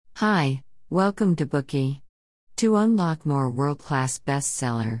Hi, welcome to Bookey. To unlock more world-class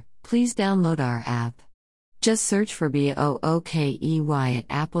bestseller, please download our app. Just search for Bookey at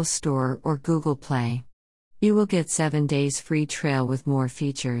Apple Store or Google Play. You will get 7 days free trial with more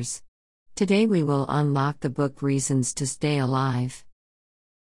features. Today we will unlock the book Reasons to Stay Alive.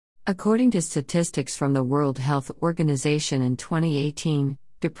 According to statistics from the World Health Organization in 2018,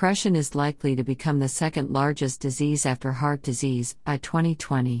 depression is likely to become the second largest disease after heart disease by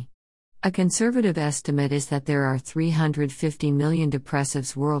 2020. A conservative estimate is that there are 350 million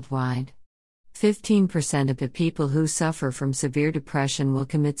depressives worldwide. 15% of the people who suffer from severe depression will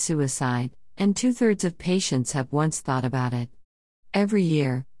commit suicide, and 2/3 of patients have once thought about it. Every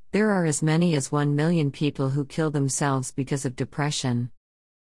year, there are as many as 1 million people who kill themselves because of depression.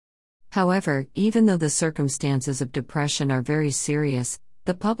 However, even though the circumstances of depression are very serious,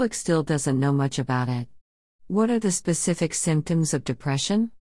 the public still doesn't know much about it. What are the specific symptoms of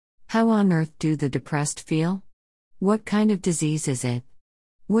depression? How on earth do the depressed feel? What kind of disease is it?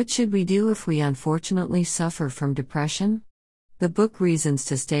 What should we do if we unfortunately suffer from depression? The book Reasons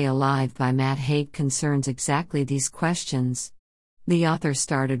to Stay Alive by Matt Haig concerns exactly these questions. The author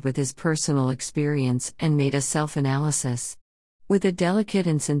started with his personal experience and made a self-analysis. With a delicate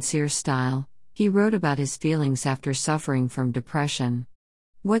and sincere style, he wrote about his feelings after suffering from depression.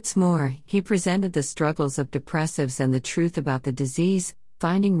 What's more, he presented the struggles of depressives and the truth about the disease,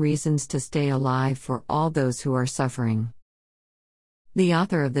 finding reasons to stay alive for all those who are suffering. The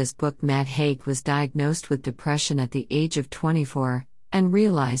author of this book, Matt Haig, was diagnosed with depression at the age of 24 and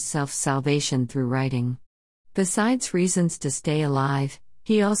realized self-salvation through writing. Besides Reasons to Stay Alive,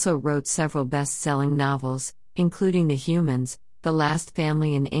 he also wrote several best-selling novels, including The Humans, The Last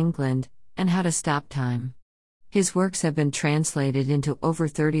Family in England, and How to Stop Time. His works have been translated into over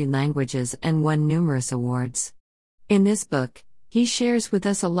 30 languages and won numerous awards. In this book, he shares with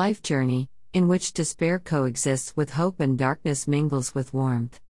us a life journey, in which despair coexists with hope and darkness mingles with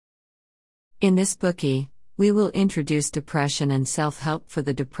warmth. In this Bookey, we will introduce depression and self-help for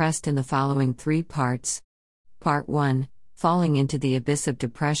the depressed in the following 3 parts. Part 1, Falling into the Abyss of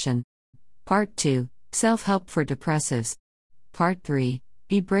Depression. Part 2, Self-help for depressives. Part 3,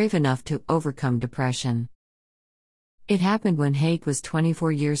 Be brave enough to overcome depression. It happened when Haig was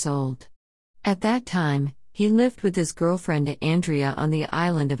 24 years old. At that time, he lived with his girlfriend Andrea on the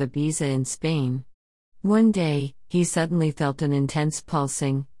island of Ibiza in Spain. One day, he suddenly felt an intense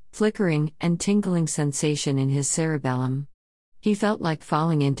pulsing, flickering, and tingling sensation in his cerebellum. He felt like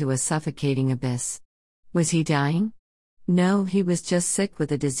falling into a suffocating abyss. Was he dying? No, he was just sick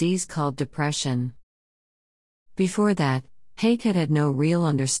with a disease called depression. Before that, Haig had had no real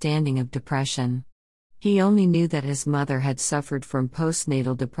understanding of depression. He only knew that his mother had suffered from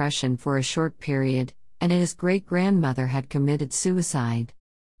postnatal depression for a short period, and his great-grandmother had committed suicide.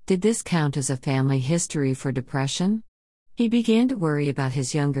 Did this count as a family history for depression? He began to worry about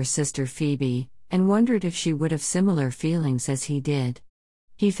his younger sister Phoebe, and wondered if she would have similar feelings as he did.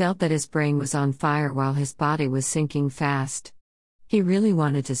 He felt that his brain was on fire while his body was sinking fast. He really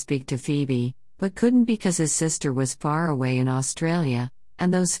wanted to speak to Phoebe, but couldn't because his sister was far away in Australia,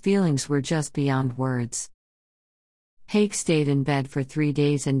 and those feelings were just beyond words. Haig stayed in bed for 3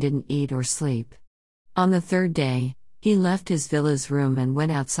 days and didn't eat or sleep. On the 3rd day, he left his villa's room and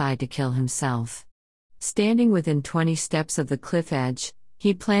went outside to kill himself. Standing within 20 steps of the cliff edge,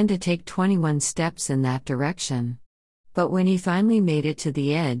 he planned to take 21 steps in that direction. But when he finally made it to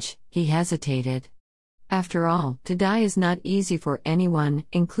the edge, he hesitated. After all, to die is not easy for anyone,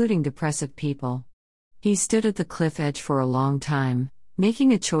 including depressive people. He stood at the cliff edge for a long time,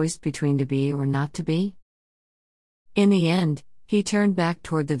 making a choice between to be or not to be. In the end, he turned back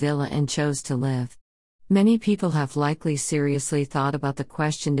toward the villa and chose to live. Many people have likely seriously thought about the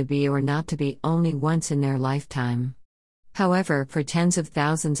question to be or not to be only once in their lifetime. However, for tens of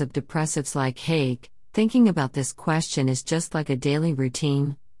thousands of depressives like Haig, thinking about this question is just like a daily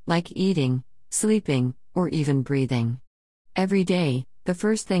routine, like eating, sleeping, or even breathing. Every day, the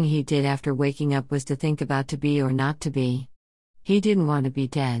first thing he did after waking up was to think about to be or not to be. He didn't want to be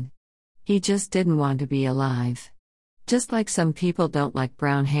dead. He just didn't want to be alive. Just like some people don't like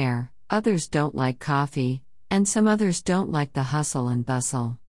brown hair, others don't like coffee, and some others don't like the hustle and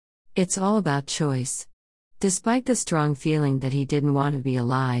bustle. It's all about choice. Despite the strong feeling that he didn't want to be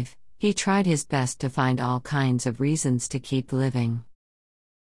alive, he tried his best to find all kinds of reasons to keep living.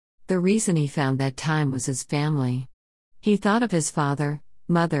 The reason he found that time was his family. He thought of his father,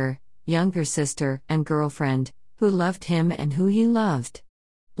 mother, younger sister, and girlfriend, who loved him and who he loved.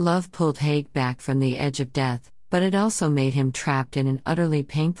 Love pulled Haig back from the edge of death, but it also made him trapped in an utterly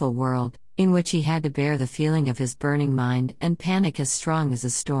painful world, in which he had to bear the feeling of his burning mind and panic as strong as a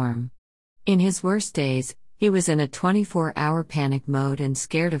storm. In his worst days, he was in a 24-hour panic mode and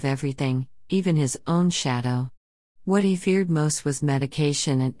scared of everything, even his own shadow. What he feared most was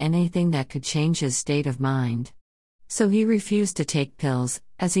medication and anything that could change his state of mind. So he refused to take pills,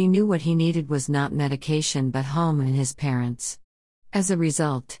 as he knew what he needed was not medication but home and his parents. As a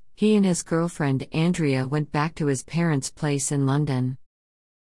result, he and his girlfriend Andrea went back to his parents' place in London.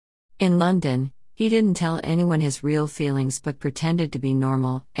 In London, he didn't tell anyone his real feelings but pretended to be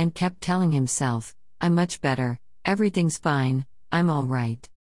normal and kept telling himself, "I'm much better, everything's fine, I'm all right."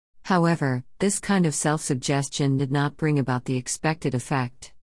 However, this kind of self-suggestion did not bring about the expected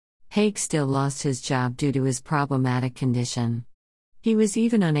effect. Haig still lost his job due to his problematic condition. He was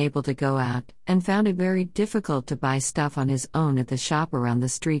even unable to go out, and found it very difficult to buy stuff on his own at the shop around the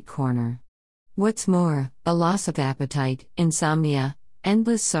street corner. What's more, a loss of appetite, insomnia,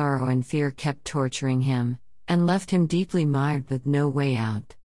 endless sorrow and fear kept torturing him, and left him deeply mired with no way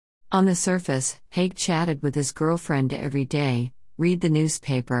out. On the surface, Haig chatted with his girlfriend every day, read the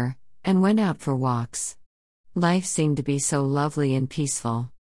newspaper, and went out for walks. Life seemed to be so lovely and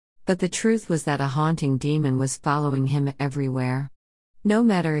peaceful. But the truth was that a haunting demon was following him everywhere. No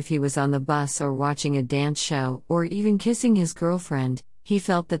matter if he was on the bus or watching a dance show or even kissing his girlfriend, he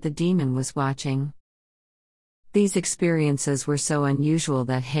felt that the demon was watching. These experiences were so unusual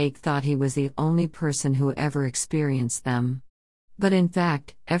that Haig thought he was the only person who ever experienced them. But in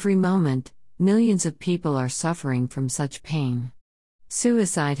fact, every moment, millions of people are suffering from such pain.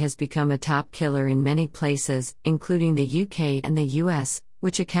 Suicide has become a top killer in many places, including the UK and the US,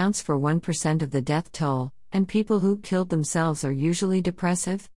 which accounts for 1% of the death toll, and people who killed themselves are usually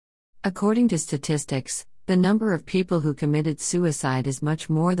depressive. According to statistics, the number of people who committed suicide is much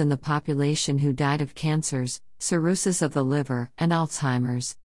more than the population who died of cancers, cirrhosis of the liver, and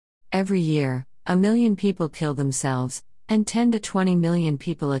Alzheimer's. Every year, 1 million people kill themselves, and 10 to 20 million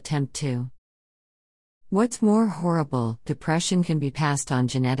people attempt to. What's more horrible, depression can be passed on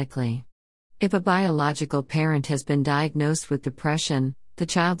genetically. If a biological parent has been diagnosed with depression, the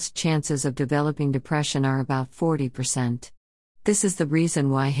child's chances of developing depression are about 40%. This is the reason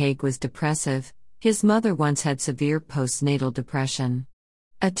why Haig was depressive. His mother once had severe postnatal depression.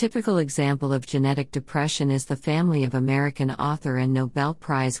 A typical example of genetic depression is the family of American author and Nobel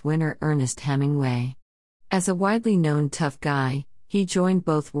Prize winner Ernest Hemingway. As a widely known tough guy, he joined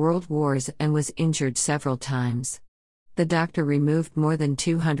both world wars and was injured several times. The doctor removed more than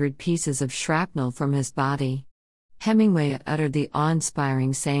 200 pieces of shrapnel from his body. Hemingway uttered the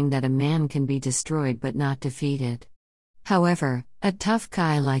awe-inspiring saying that a man can be destroyed but not defeated. However, a tough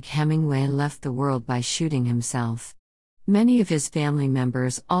guy like Hemingway left the world by shooting himself. Many of his family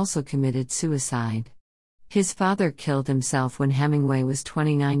members also committed suicide. His father killed himself when Hemingway was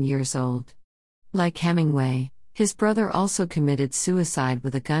 29 years old. Like Hemingway, his brother also committed suicide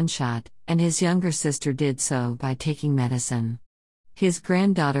with a gunshot, and his younger sister did so by taking medicine. His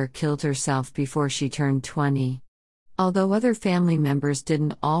granddaughter killed herself before she turned 20. Although other family members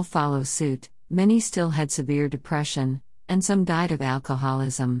didn't all follow suit, many still had severe depression, and some died of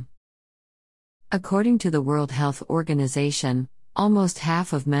alcoholism. According to the World Health Organization, almost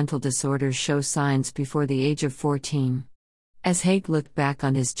half of mental disorders show signs before the age of 14. As Haig looked back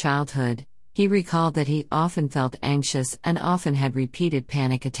on his childhood, he recalled that he often felt anxious and often had repeated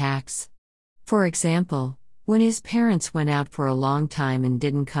panic attacks. For example, when his parents went out for a long time and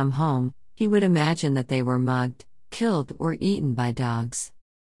didn't come home, he would imagine that they were mugged, killed, or eaten by dogs.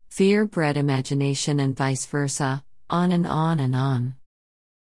 Fear bred imagination and vice versa, on and on and on.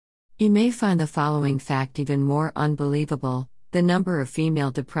 You may find the following fact even more unbelievable: the number of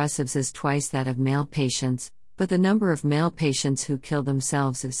female depressives is twice that of male patients, but the number of male patients who kill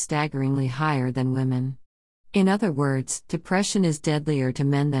themselves is staggeringly higher than women. In other words, depression is deadlier to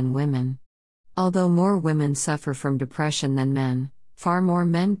men than women. Although more women suffer from depression than men, far more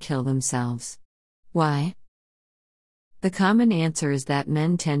men kill themselves. Why? The common answer is that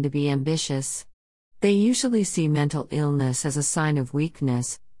men tend to be ambitious. They usually see mental illness as a sign of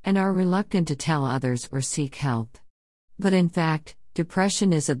weakness, and are reluctant to tell others or seek help. But in fact,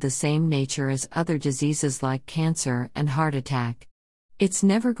 depression is of the same nature as other diseases like cancer and heart attack. It's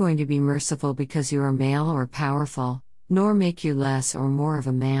never going to be merciful because you are male or powerful, nor make you less or more of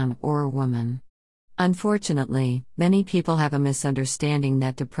a man or a woman. Unfortunately, many people have a misunderstanding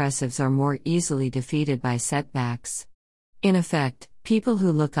that depressives are more easily defeated by setbacks. In effect, people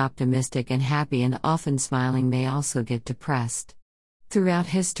who look optimistic and happy and often smiling may also get depressed. Throughout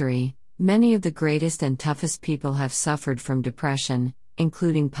history, many of the greatest and toughest people have suffered from depression,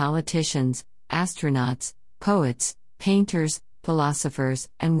 including politicians, astronauts, poets, painters, philosophers,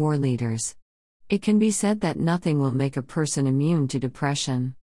 and war leaders. It can be said that nothing will make a person immune to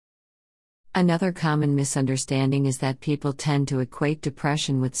depression. Another common misunderstanding is that people tend to equate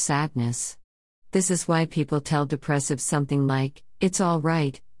depression with sadness. This is why people tell depressives something like, "It's all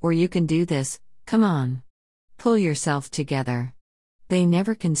right," or "You can do this, come on. Pull yourself together." They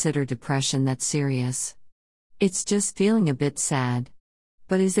never consider depression that serious. It's just feeling a bit sad.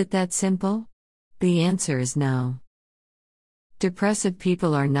 But is it that simple? The answer is no. Depressive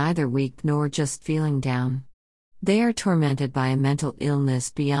people are neither weak nor just feeling down. They are tormented by a mental illness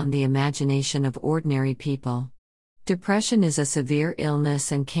beyond the imagination of ordinary people. Depression is a severe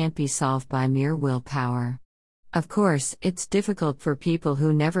illness and can't be solved by mere willpower. Of course, it's difficult for people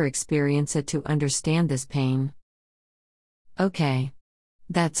who never experience it to understand this pain. Okay.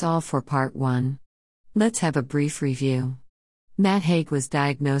 That's all for part 1. Let's have a brief review. Matt Haig was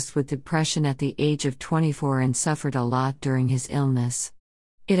diagnosed with depression at the age of 24 and suffered a lot during his illness.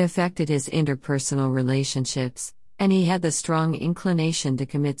 It affected his interpersonal relationships, and he had the strong inclination to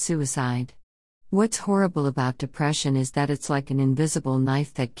commit suicide. What's horrible about depression is that it's like an invisible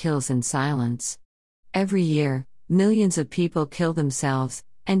knife that kills in silence. Every year, millions of people kill themselves,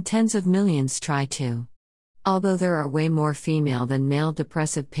 and tens of millions try to. Although there are way more female than male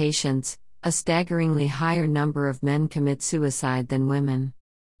depressive patients, a staggeringly higher number of men commit suicide than women.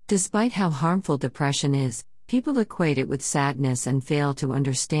 Despite how harmful depression is, people equate it with sadness and fail to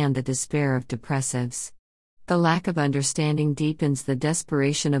understand the despair of depressives. The lack of understanding deepens the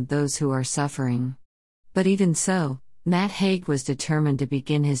desperation of those who are suffering. But even so, Matt Haig was determined to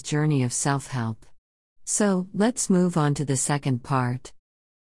begin his journey of self-help. So, let's move on to the second part.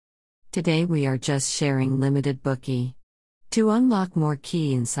 Today we are just sharing limited bookie. To unlock more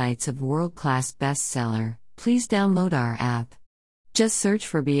key insights of world-class bestseller, please download our app. Just search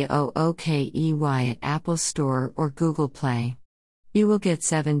for BOOKEY at Apple Store or Google Play. You will get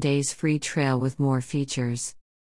 7 days free trial with more features.